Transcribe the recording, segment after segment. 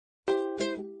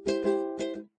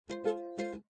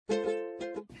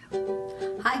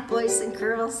boys and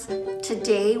girls.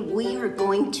 Today we are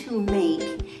going to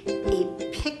make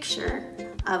a picture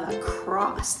of a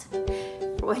cross.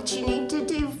 What you need to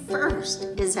do first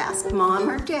is ask mom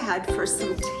or dad for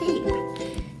some tape.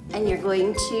 And you're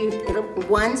going to,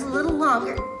 one's a little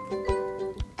longer,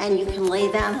 and you can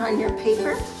lay that on your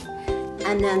paper.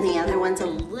 And then the other one's a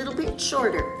little bit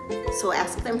shorter. So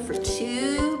ask them for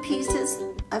 2 pieces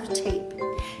of tape.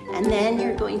 And then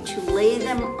you're going to lay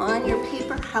them on your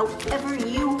paper however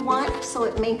you want so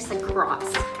it makes a cross.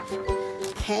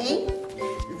 Okay?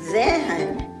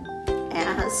 Then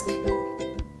ask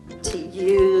to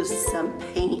use some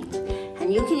paint.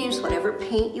 And you can use whatever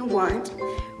paint you want.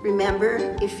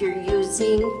 Remember, if you're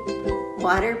using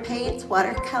water paints,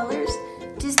 watercolors,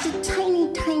 just a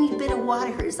tiny, tiny bit of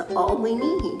water is all we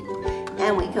need.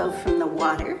 And we go from the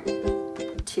water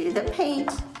to the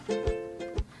paint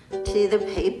to the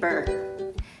paper.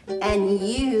 And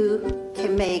you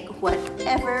can make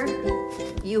whatever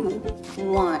you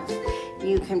want.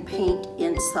 You can paint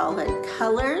in solid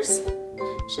colors.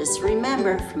 Just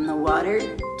remember, from the water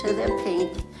to the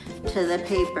paint to the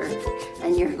paper.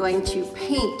 And you're going to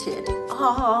paint it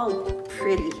all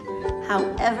pretty,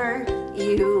 however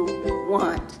you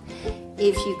want.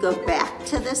 If you go back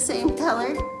to the same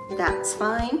color, that's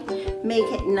fine.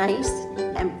 Make it nice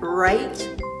and bright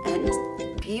and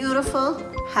beautiful,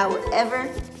 however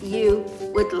you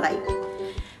would like.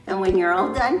 And when you're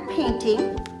all done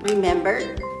painting, remember,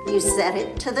 you set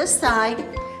it to the side,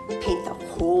 paint the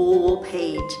whole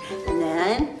page, and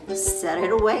then set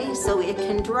it away so it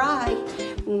can dry.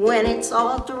 When it's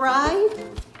all dry,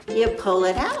 you pull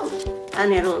it out,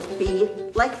 and it'll be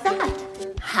like that.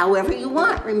 However you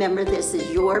want. Remember, this is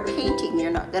your painting.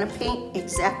 You're not gonna paint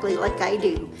exactly like I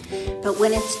do. But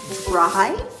when it's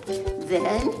dry,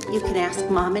 then you can ask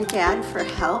mom and dad for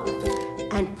help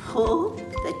and pull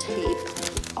the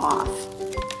tape off.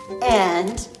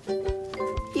 And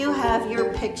you have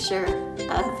your picture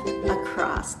of a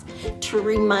cross to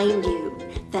remind you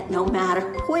that no matter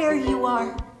where you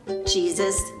are,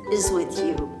 Jesus is with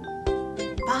you.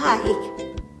 Bye.